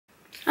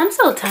I'm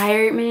so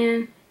tired,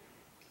 man.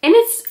 And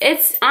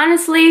it's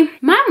honestly,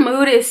 my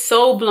mood is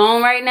so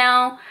blown right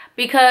now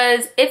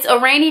because it's a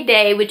rainy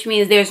day, which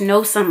means there's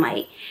no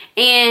sunlight.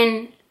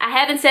 And I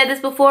haven't said this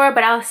before,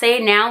 but I'll say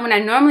it now. When I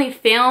normally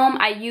film,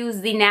 I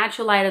use the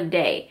natural light of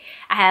day.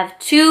 I have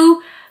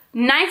 2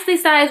 nicely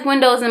sized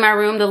windows in my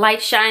room. The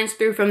light shines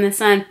through from the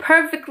sun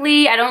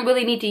perfectly. I don't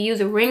really need to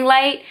use a ring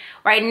light.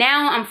 Right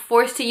now, I'm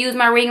forced to use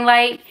my ring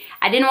light.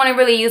 I didn't want to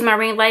really use my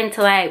ring light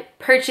until I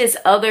purchased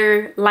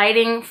other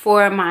lighting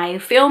for my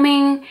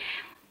filming.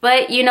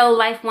 But, you know,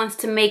 life wants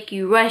to make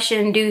you rush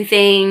and do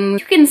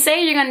things. You can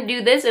say you're going to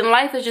do this, and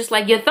life is just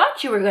like, you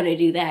thought you were going to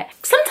do that.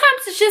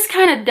 Sometimes it's just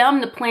kind of dumb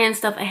to plan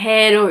stuff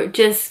ahead, or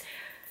just,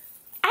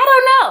 I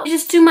don't know.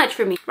 It's just too much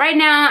for me. Right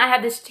now, I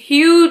have this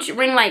huge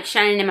ring light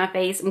shining in my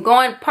face. I'm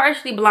going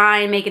partially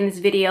blind making this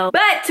video.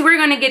 But we're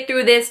going to get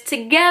through this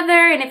together.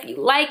 And if you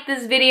like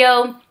this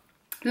video,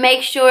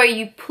 make sure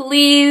you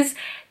please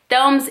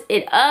thumbs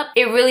it up.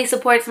 It really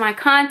supports my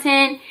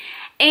content.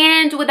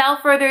 And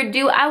without further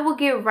ado, I will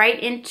get right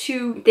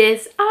into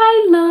this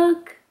eye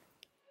look.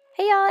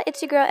 Hey y'all, it's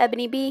your girl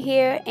IAmEbonyB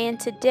here, and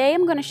today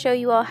I'm going to show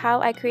you all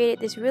how I created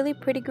this really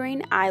pretty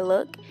green eye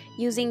look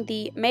using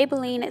the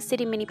Maybelline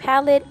City Mini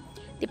palette.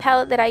 The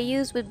palette that I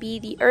used would be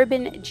the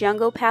Urban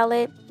Jungle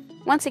palette.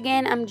 Once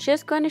again, I'm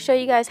just going to show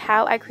you guys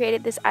how I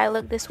created this eye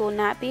look. This will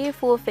not be a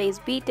full face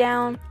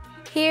beatdown.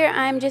 Here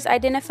I'm just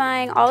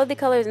identifying all of the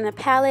colors in the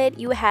palette.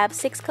 You have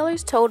 6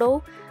 colors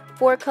total.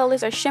 4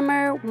 colors are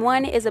shimmer,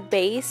 1 is a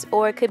base,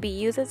 or it could be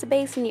used as a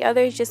base, and the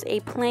other is just a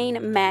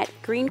plain matte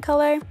green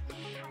color.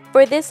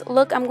 For this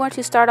look, I'm going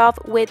to start off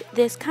with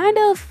this kind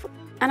of,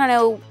 I don't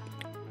know,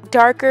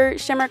 darker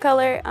shimmer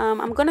color.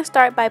 I'm going to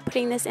start by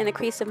putting this in the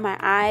crease of my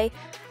eye.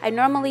 I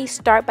normally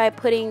start by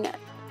putting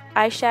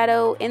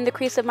eyeshadow in the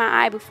crease of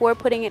my eye before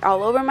putting it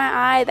all over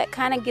my eye. That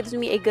kind of gives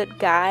me a good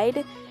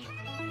guide.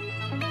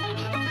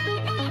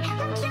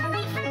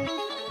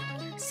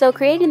 So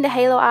creating the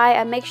halo eye,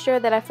 I make sure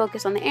that I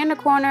focus on the inner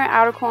corner,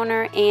 outer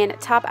corner, and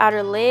top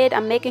outer lid.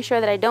 I'm making sure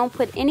that I don't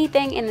put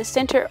anything in the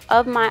center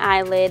of my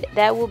eyelid.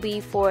 That will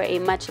be for a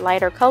much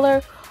lighter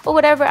color or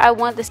whatever I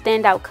want the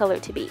standout color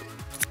to be.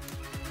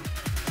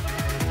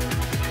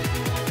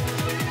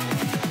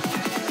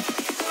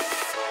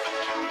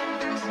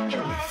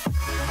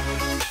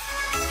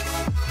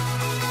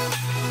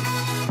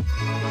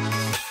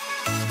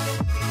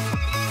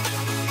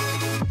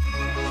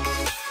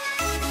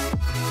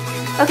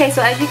 Okay,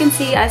 so as you can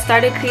see, I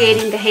started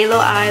creating the halo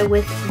eye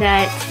with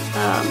that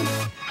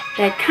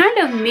kind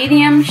of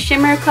medium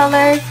shimmer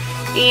color,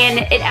 and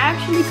it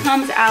actually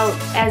comes out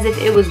as if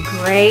it was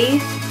gray.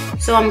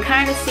 So I'm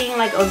kind of seeing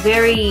like a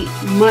very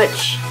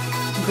much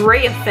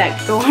gray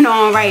effect going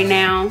on right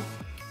now.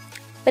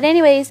 But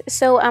anyways,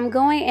 so I'm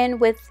going in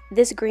with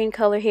this green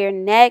color here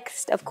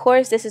next. Of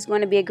course, this is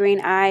going to be a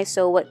green eye,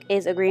 so what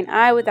is a green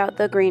eye without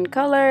the green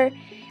color?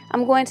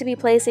 I'm going to be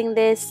placing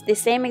this the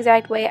same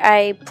exact way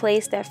I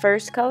placed that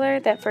first color,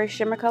 that first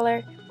shimmer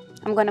color.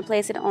 I'm going to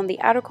place it on the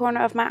outer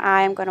corner of my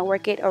eye. I'm going to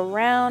work it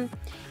around,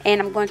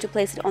 and I'm going to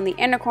place it on the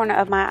inner corner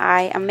of my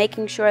eye. I'm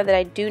making sure that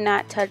I do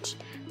not touch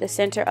the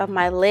center of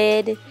my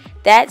lid.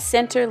 That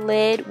center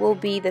lid will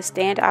be the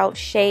standout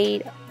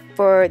shade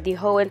for the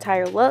whole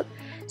entire look.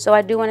 So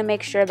I do want to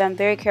make sure that I'm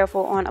very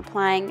careful on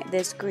applying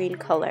this green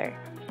color.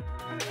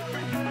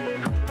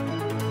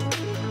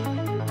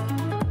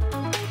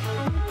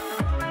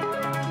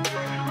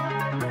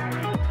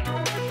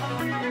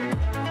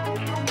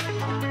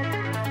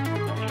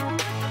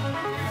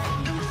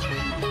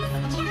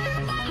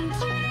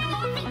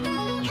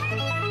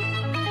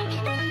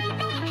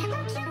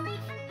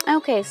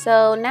 Okay,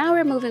 so now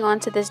we're moving on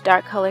to this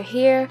dark color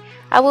here.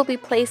 I will be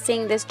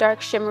placing this dark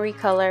shimmery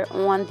color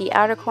on the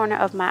outer corner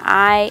of my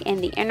eye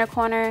and the inner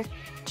corner,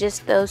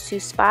 just those 2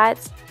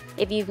 spots.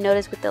 If you've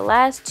noticed with the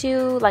last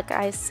 2, like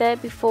I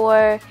said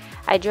before,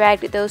 I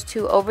dragged those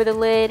 2 over the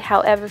lid.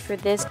 However, for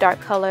this dark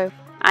color,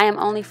 I am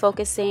only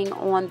focusing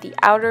on the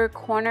outer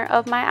corner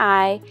of my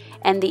eye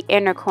and the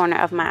inner corner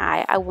of my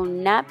eye. I will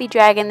not be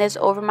dragging this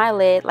over my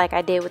lid like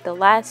I did with the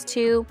last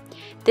 2.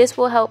 This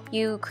will help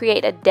you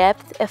create a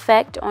depth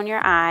effect on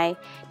your eye.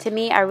 To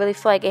me, I really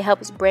feel like it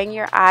helps bring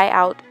your eye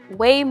out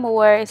way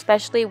more,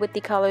 especially with the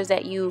colors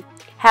that you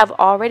have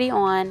already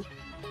on.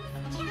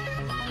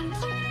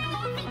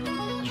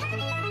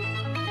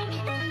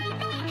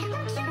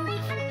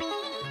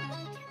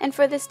 And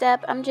for this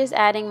step, I'm just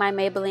adding my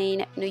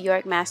Maybelline New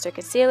York Master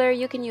Concealer.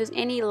 You can use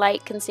any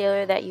light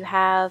concealer that you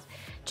have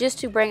just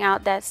to bring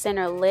out that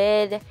center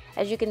lid.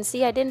 As you can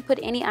see, I didn't put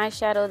any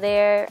eyeshadow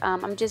there.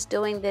 I'm just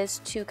doing this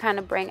to kind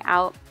of bring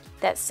out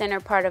that center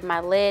part of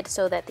my lid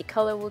so that the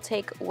color will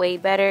take way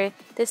better.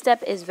 This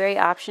step is very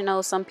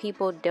optional. Some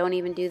people don't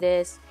even do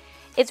this.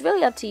 It's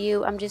really up to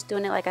you. I'm just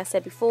doing it like I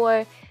said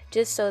before,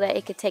 just so that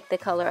it could take the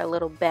color a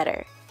little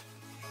better.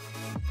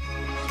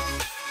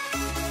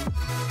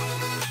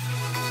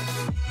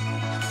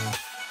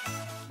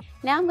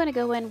 Now I'm going to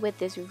go in with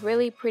this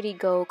really pretty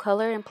gold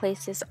color and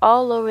place this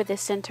all over the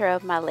center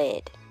of my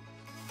lid.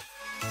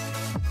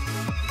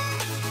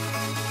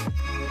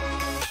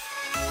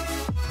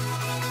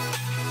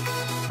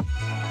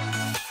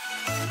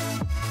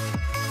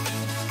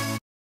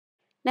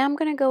 Now I'm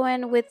going to go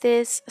in with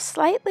this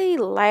slightly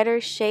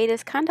lighter shade.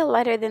 It's kind of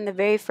lighter than the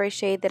very first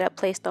shade that I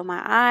placed on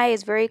my eye.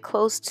 It's very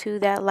close to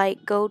that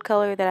light gold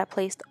color that I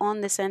placed on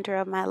the center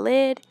of my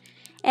lid.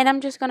 And I'm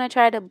just going to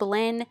try to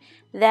blend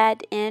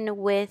that in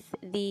with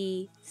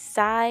the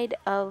side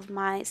of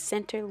my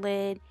center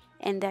lid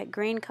and that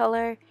green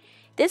color.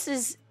 This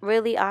is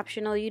really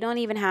optional. You don't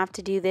even have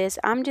to do this.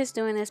 I'm just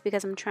doing this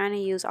because I'm trying to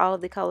use all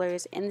of the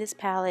colors in this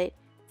palette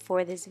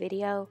for this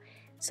video.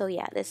 So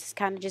yeah, this is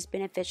kind of just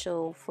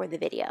beneficial for the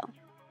video.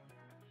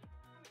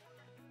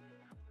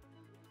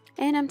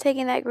 And I'm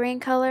taking that green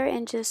color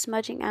and just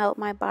smudging out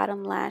my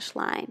bottom lash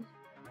line.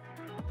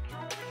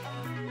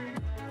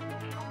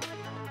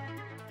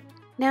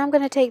 Now I'm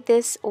going to take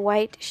this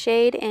white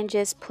shade and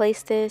just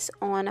place this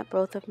on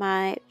both of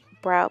my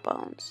brow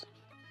bones.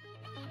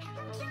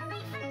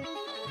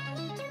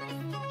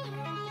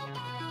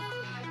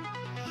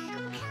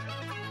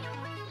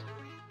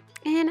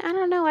 And I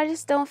don't know, I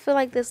just don't feel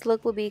like this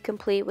look will be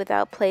complete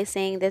without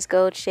placing this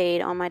gold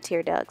shade on my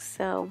tear ducts.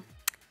 So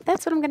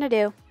that's what I'm going to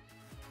do.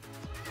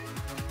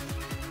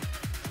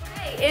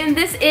 And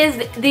this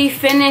is the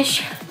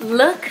finished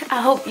look.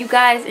 I hope you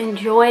guys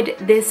enjoyed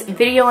this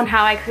video on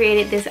how I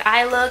created this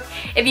eye look.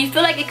 If you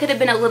feel like it could have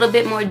been a little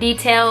bit more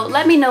detailed,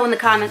 let me know in the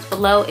comments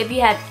below. If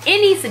you have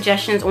any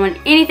suggestions on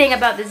anything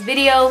about this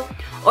video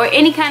or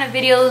any kind of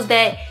videos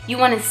that you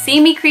want to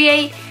see me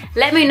create,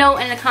 let me know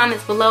in the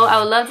comments below. I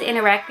would love to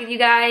interact with you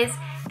guys.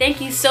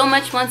 Thank you so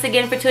much once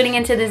again for tuning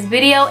into this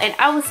video, and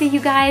I will see you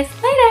guys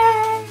later.